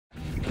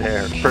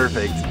There,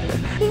 perfect.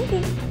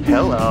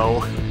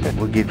 Hello.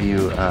 We'll give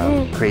you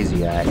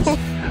crazy eyes.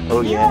 Oh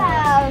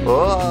yeah.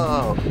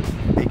 Whoa.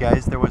 Hey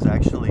guys, there was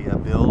actually a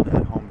build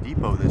at Home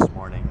Depot this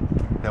morning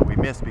that we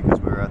missed because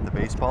we were at the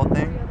baseball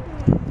thing.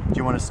 Do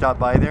you want to stop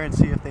by there and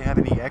see if they have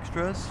any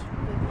extras?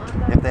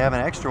 If they have an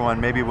extra one,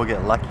 maybe we'll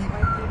get lucky.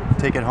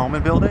 Take it home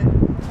and build it.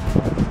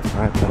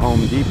 All right, the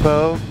Home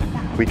Depot.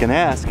 We can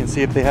ask and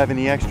see if they have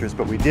any extras,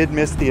 but we did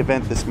miss the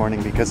event this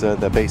morning because of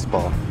the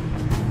baseball.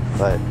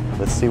 But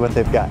let's see what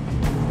they've got.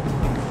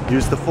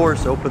 Use the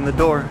force, open the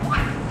door.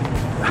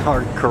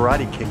 Or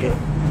karate kick it.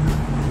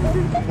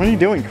 What are you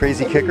doing,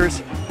 crazy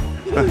kickers?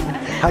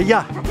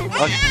 Hiya! Hiya!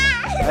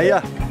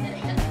 Hiya!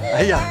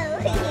 Hiya!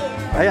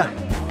 Hiya!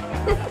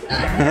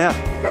 Hiya!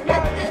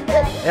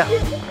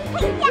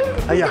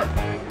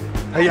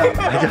 Hiya!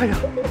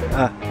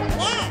 Hiya!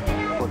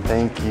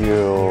 Thank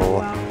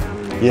you.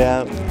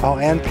 Yeah. Oh,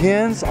 and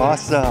pins?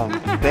 Awesome.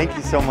 Thank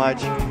you so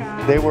much.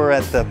 They were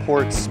at the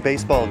Port's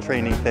baseball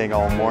training thing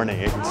all morning.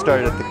 It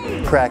started at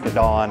the crack of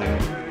dawn and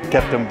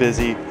kept them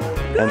busy.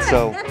 And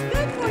so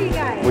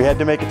we had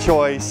to make a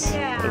choice.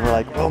 And we're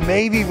like, well,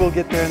 maybe we'll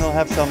get there and they'll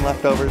have some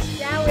leftovers.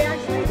 Yeah, we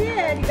actually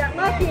did. You got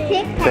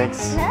lucky.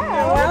 Thanks. You're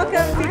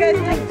welcome. You guys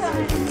next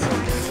time.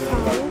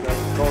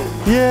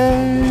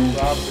 Yay!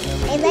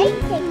 I like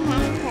Tic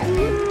Tac.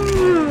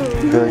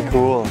 Very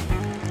cool.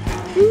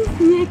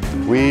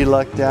 We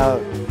lucked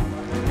out.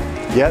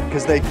 Yeah,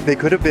 because they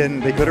could have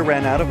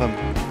ran out of them.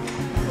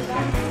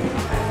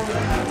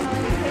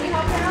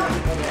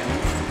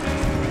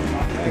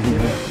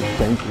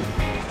 Thank you.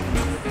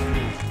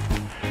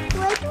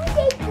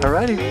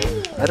 Alrighty.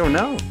 I don't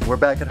know. We're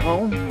back at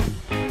home.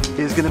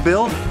 He's gonna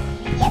build.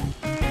 Yep.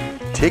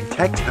 Tic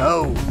Tac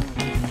Toe.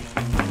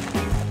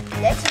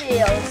 Let's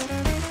build.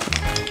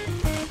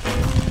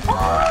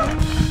 Oh,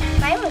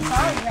 mine was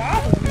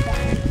already.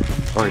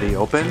 Already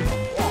open?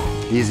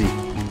 Yeah. Easy.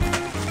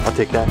 I'll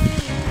take that.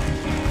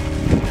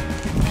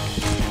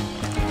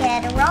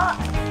 Get a rock.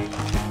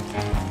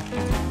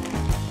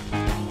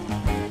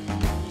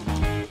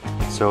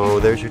 So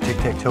there's your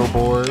tic-tac-toe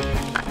board.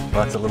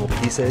 Lots of little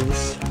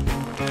pieces.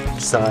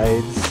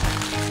 Sides.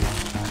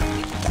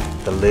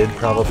 The lid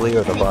probably,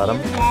 or the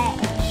bottom.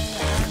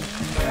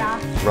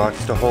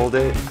 Rocks to hold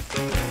it.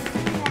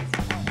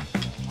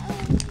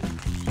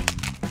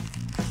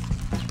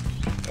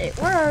 It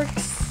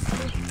works.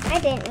 I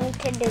didn't need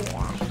to do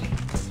that.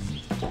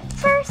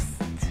 First,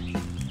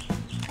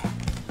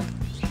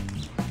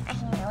 I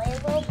know it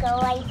will go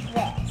like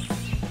this.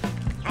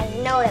 I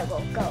know it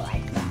will go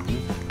like that.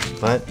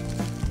 But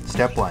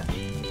step one.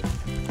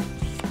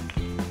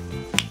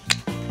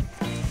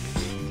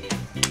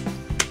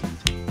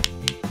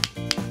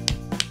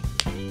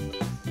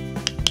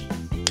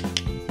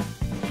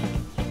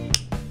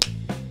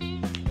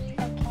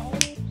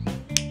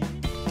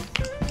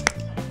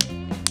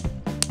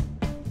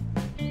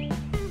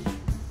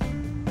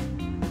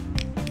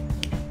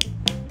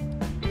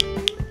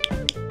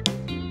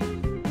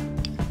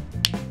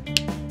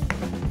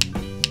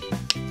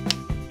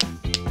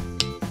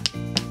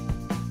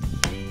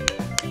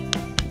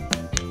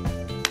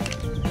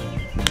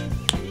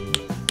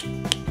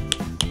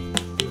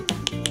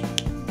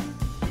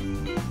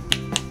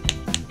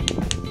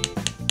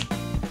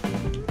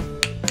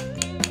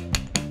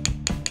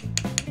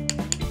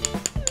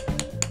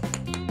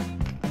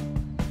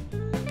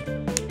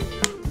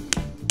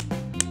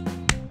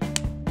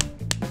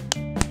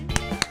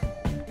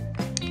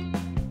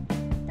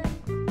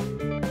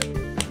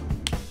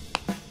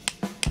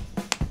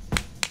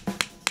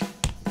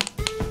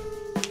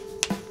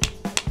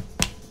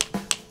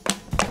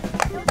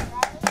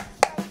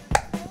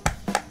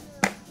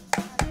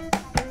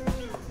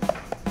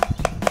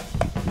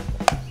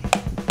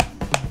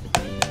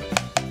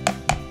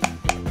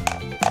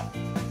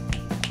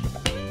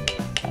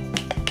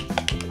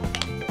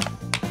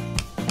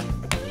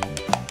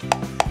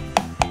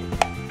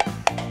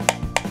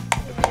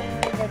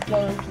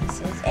 Game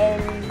pieces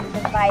and the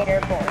divider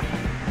board.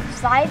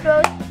 Slide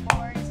both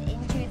boards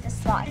into the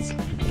slots. You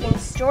can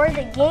store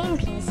the game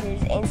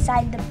pieces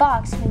inside the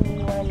box when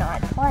you are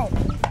not playing.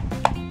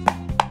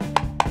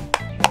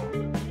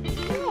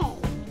 Hey,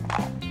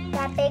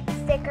 that big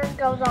sticker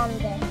goes on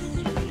this.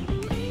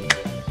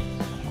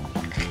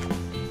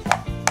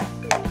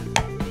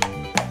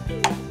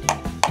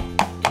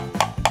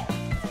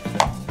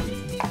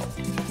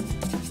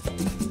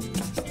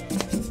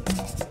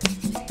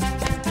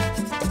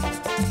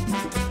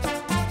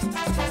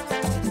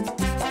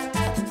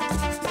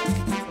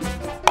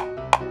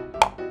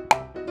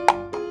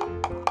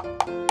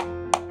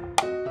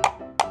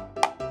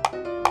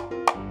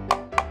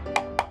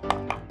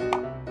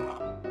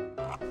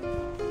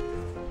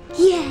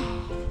 Yeah.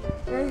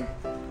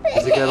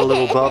 Has it got a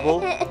little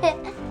bubble?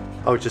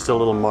 Oh, just a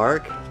little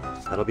mark?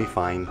 That'll be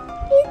fine.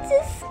 It's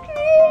a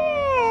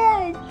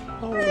scratch.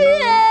 Oh,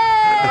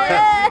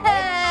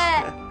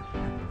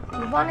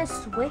 You want to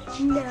switch?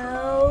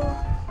 No.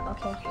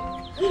 Okay.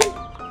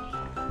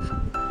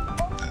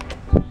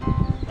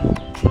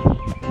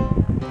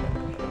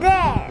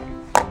 There.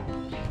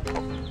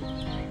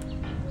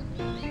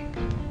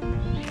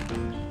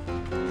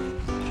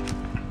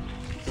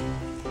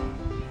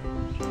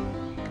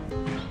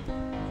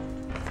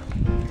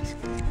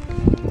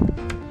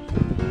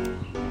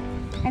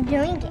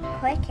 doing it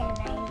quick and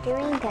I'm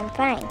doing them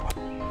fine.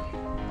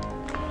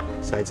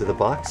 Sides of the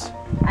box.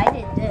 I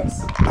did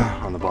this.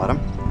 On the bottom.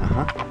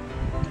 Uh-huh.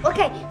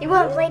 Okay, you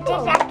want to play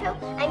tic-tac-toe?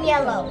 I'm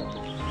yellow.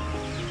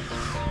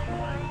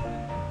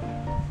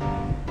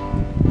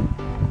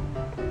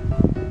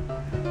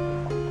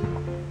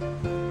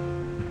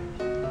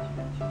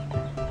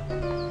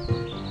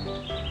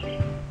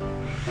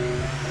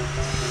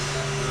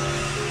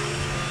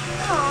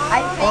 I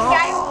think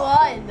I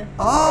won.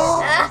 Oh!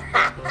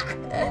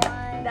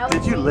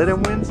 Did you let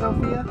him win,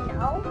 Sophia?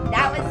 No,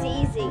 that was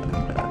easy.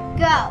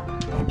 Go,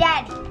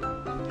 Daddy.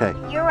 Okay.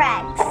 Your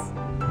eggs.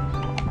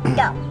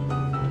 Go.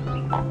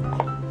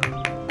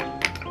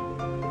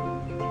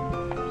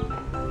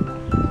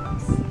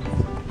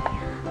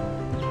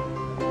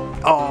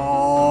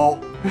 Oh!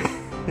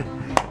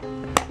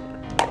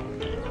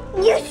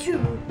 You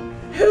too.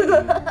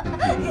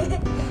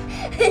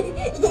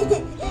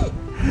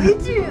 You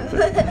too.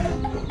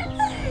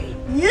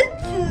 You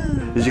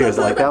too. Did you guys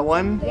like that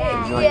one?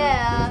 Yeah. Did you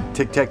like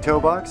tic-tac-toe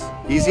box?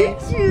 Easy?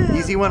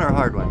 Easy one or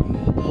hard one?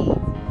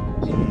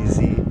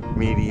 Easy,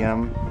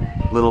 medium,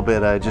 little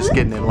bit just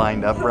getting it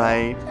lined up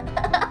right.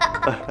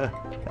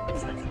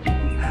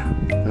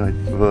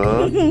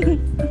 Whoa.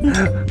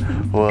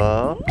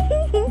 Whoa.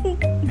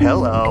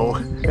 Hello.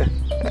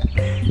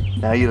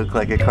 Now you look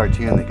like a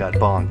cartoon that got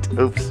bonked.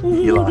 Oops,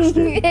 you lost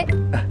it.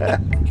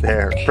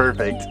 There,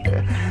 perfect.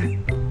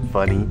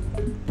 Funny.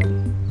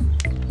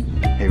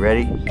 Hey,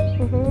 ready?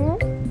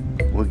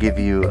 We'll give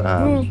you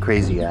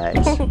crazy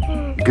eyes.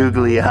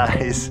 Googly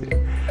eyes.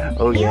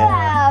 Oh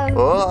yeah.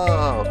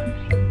 Oh,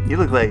 you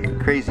look like a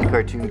crazy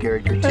cartoon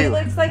character He too.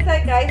 looks like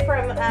that guy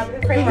from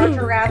Who Framed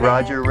Roger Rabbit.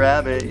 Roger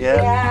Rabbit,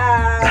 yeah.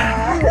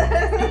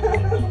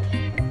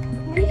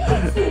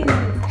 Yeah.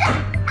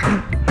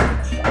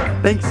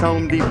 Thanks,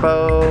 Home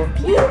Depot.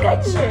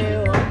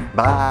 Pikachu.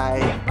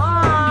 Bye.